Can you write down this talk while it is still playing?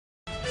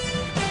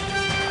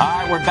All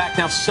right, we're back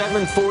now,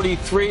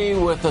 7:43,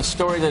 with a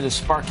story that is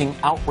sparking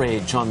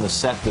outrage on the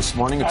set this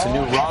morning. It's a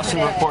new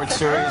Rawson Report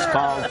series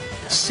called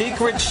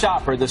Secret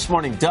Shopper. This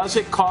morning, does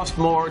it cost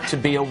more to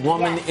be a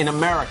woman in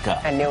America?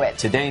 I knew it.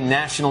 Today,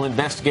 national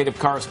investigative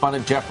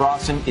correspondent Jeff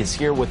Rawson is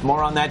here with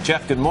more on that.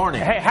 Jeff, good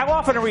morning. Hey, how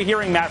often are we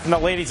hearing, Matt, from the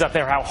ladies up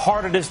there, how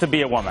hard it is to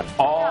be a woman?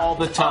 All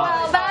the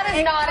time. Well, that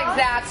is not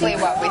exactly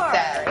what we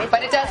said,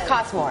 but it does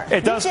cost more.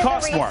 It does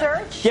cost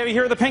more. You ever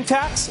hear of the pink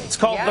tax? It's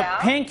called the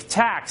pink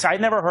tax.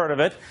 I'd never heard of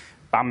it.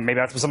 Maybe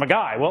that's because I'm a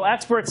guy. Well,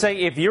 experts say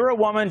if you're a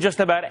woman, just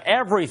about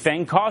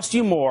everything costs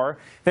you more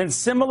than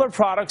similar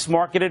products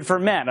marketed for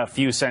men. A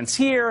few cents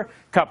here, a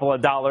couple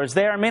of dollars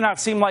there. It may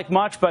not seem like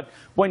much, but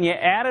when you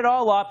add it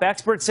all up,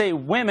 experts say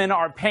women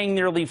are paying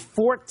nearly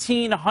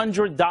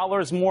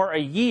 $1,400 more a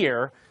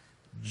year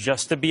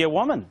just to be a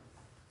woman.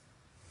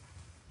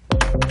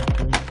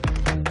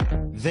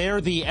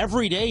 They're the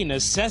everyday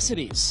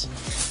necessities.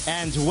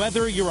 And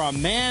whether you're a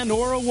man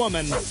or a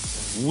woman,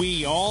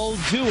 we all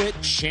do it.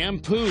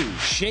 Shampoo,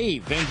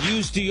 shave, and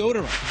use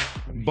deodorant.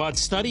 But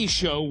studies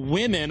show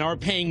women are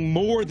paying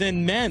more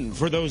than men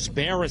for those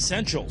bare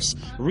essentials.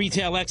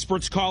 Retail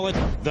experts call it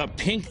the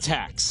pink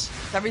tax.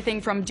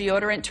 Everything from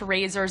deodorant to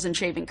razors and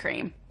shaving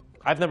cream.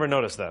 I've never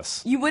noticed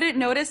this. You wouldn't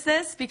notice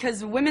this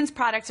because women's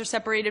products are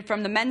separated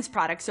from the men's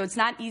products, so it's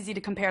not easy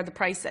to compare the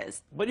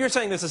prices. But you're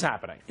saying this is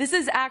happening? This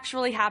is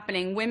actually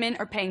happening. Women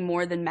are paying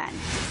more than men.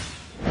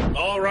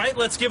 All right,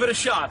 let's give it a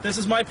shot. This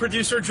is my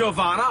producer,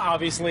 Giovanna,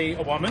 obviously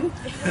a woman,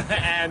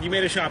 and you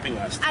made a shopping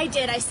list. I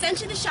did. I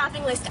sent you the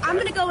shopping list. I'm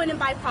going to go in and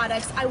buy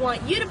products. I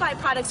want you to buy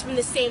products from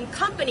the same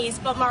companies,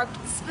 but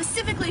marked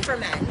specifically for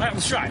men. All right,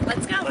 let's try.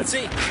 Let's go. Let's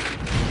see.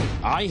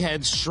 I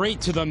head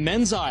straight to the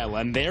men's aisle,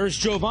 and there's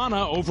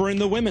Giovanna over in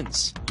the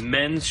women's.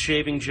 Men's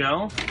shaving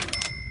gel,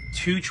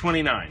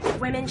 $2.29.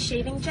 Women's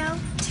shaving gel,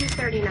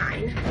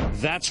 $2.39.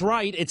 That's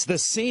right, it's the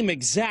same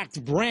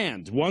exact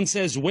brand. One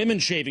says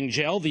women's shaving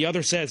gel, the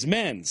other says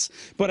men's.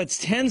 But it's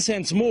 10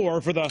 cents more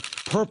for the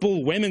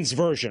purple women's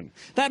version.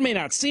 That may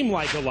not seem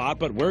like a lot,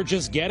 but we're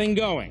just getting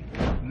going.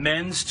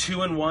 Men's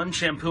 2-in-1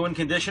 shampoo and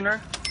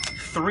conditioner,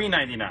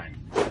 $3.99.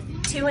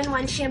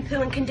 2-in-1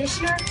 shampoo and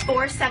conditioner,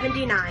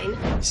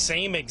 $4.79.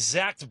 Same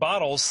exact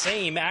bottle,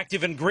 same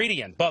active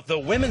ingredient, but the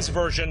women's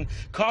version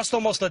cost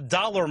almost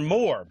 $1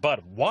 more.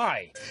 But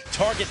why?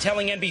 Target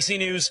telling NBC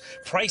News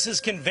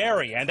prices can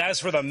vary, and as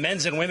for the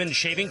men's and women's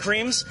shaving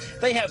creams,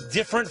 they have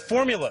different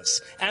formulas,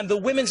 and the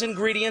women's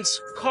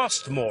ingredients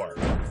cost more.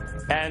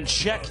 And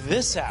check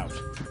this out.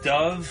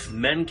 Dove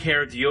Men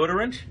Care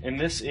deodorant, and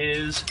this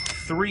is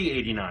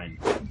 $3.89.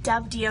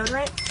 Dove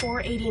deodorant,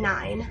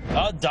 $4.89.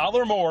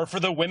 $1 more for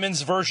the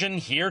women's version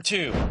here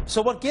too.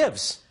 So what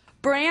gives?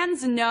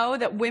 Brands know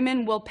that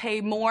women will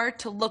pay more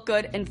to look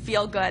good and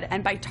feel good,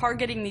 and by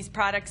targeting these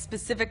products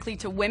specifically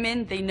to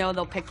women, they know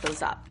they'll pick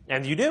those up.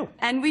 And you do.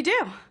 And we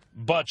do.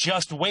 But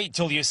just wait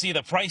till you see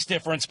the price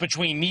difference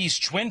between these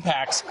twin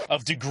packs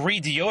of Degree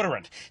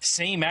deodorant.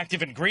 Same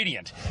active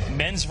ingredient.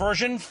 Men's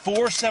version,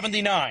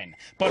 $4.79.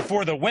 But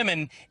for the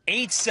women,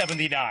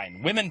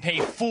 $8.79. Women pay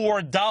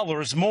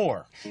 $4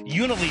 more.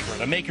 Unilever,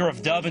 the maker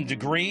of Dove and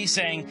Degree,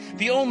 saying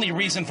the only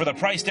reason for the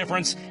price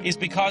difference is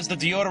because the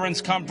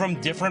deodorants come from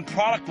different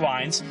product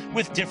lines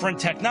with different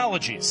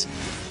technologies.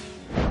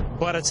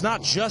 But it's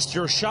not just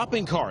your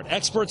shopping cart.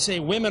 Experts say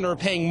women are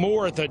paying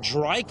more at the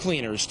dry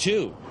cleaners,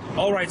 too.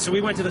 All right, so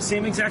we went to the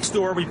same exact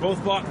store. We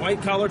both bought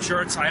white-collared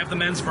shirts. I have the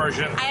men's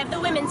version. I have the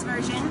women's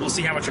version. We'll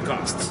see how much it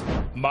costs.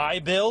 My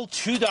bill,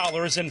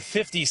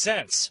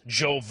 $2.50.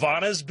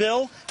 Giovanna's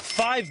bill,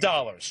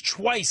 $5,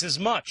 twice as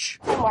much.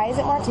 Why is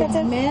it more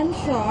expensive? Men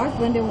short,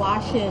 when they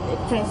wash it,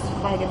 it's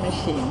pressed by the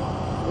machine.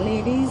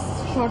 Ladies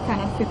short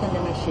cannot fit on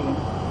the machine,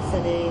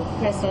 so the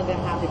rest of them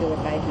have to do it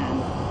by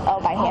hand. Oh,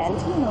 by hand.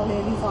 Also,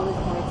 ladies always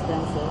more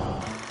expensive.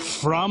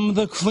 From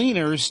the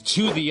cleaners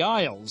to the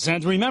aisles.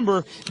 And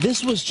remember,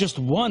 this was just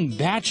one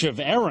batch of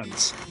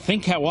errands.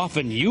 Think how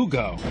often you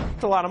go.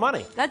 It's a lot of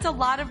money. That's a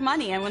lot of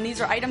money, and when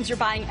these are items you're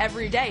buying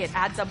every day, it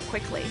adds up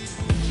quickly.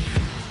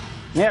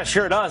 Yeah,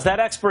 sure does. That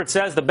expert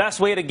says the best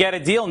way to get a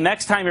deal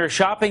next time you're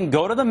shopping,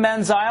 go to the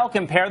men's aisle,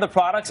 compare the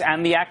products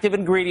and the active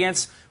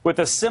ingredients with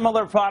the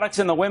similar products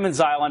in the women's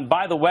aisle. And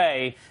by the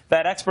way,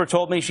 that expert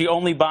told me she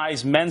only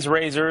buys men's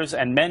razors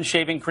and men's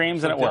shaving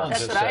creams, and it works.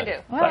 That's what I do.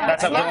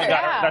 That's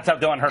how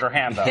Dylan hurt her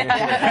hand, though. Is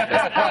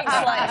that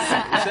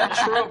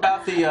true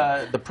about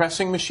the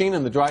pressing machine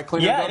and the dry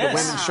cleaner? Yeah, the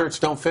women's shirts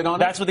don't fit on it?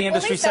 That's what the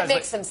industry says. That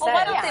makes some sense. Well,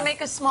 why don't they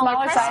make a smaller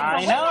size?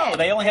 I know.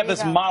 They only have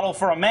this model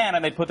for a man,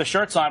 and they put the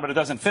shirts on, but it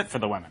doesn't fit for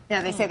the women.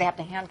 Yeah, they say they have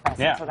to hand press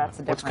it, so that's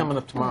the difference. What's coming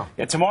up tomorrow?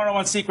 Yeah, tomorrow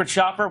on Secret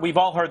Shopper, we've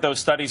all heard those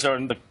studies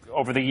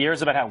over the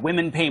years about how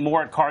women pay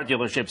more at car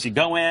dealerships. You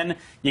go in,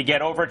 you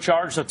get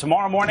overcharged. So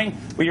tomorrow morning,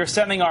 we are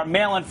sending our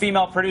male and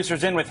female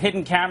producers in with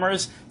hidden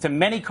cameras to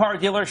many car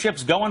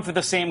dealerships going for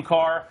the same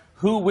car.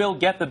 Who will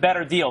get the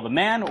better deal, the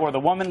man or the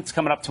woman? It's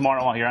coming up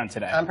tomorrow here on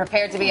Today. I'm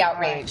prepared to be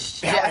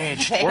outraged.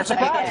 Outraged. Or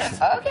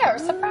surprised. Okay, or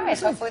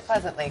surprised, hopefully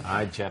pleasantly. All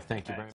right, Jeff, thank you very much.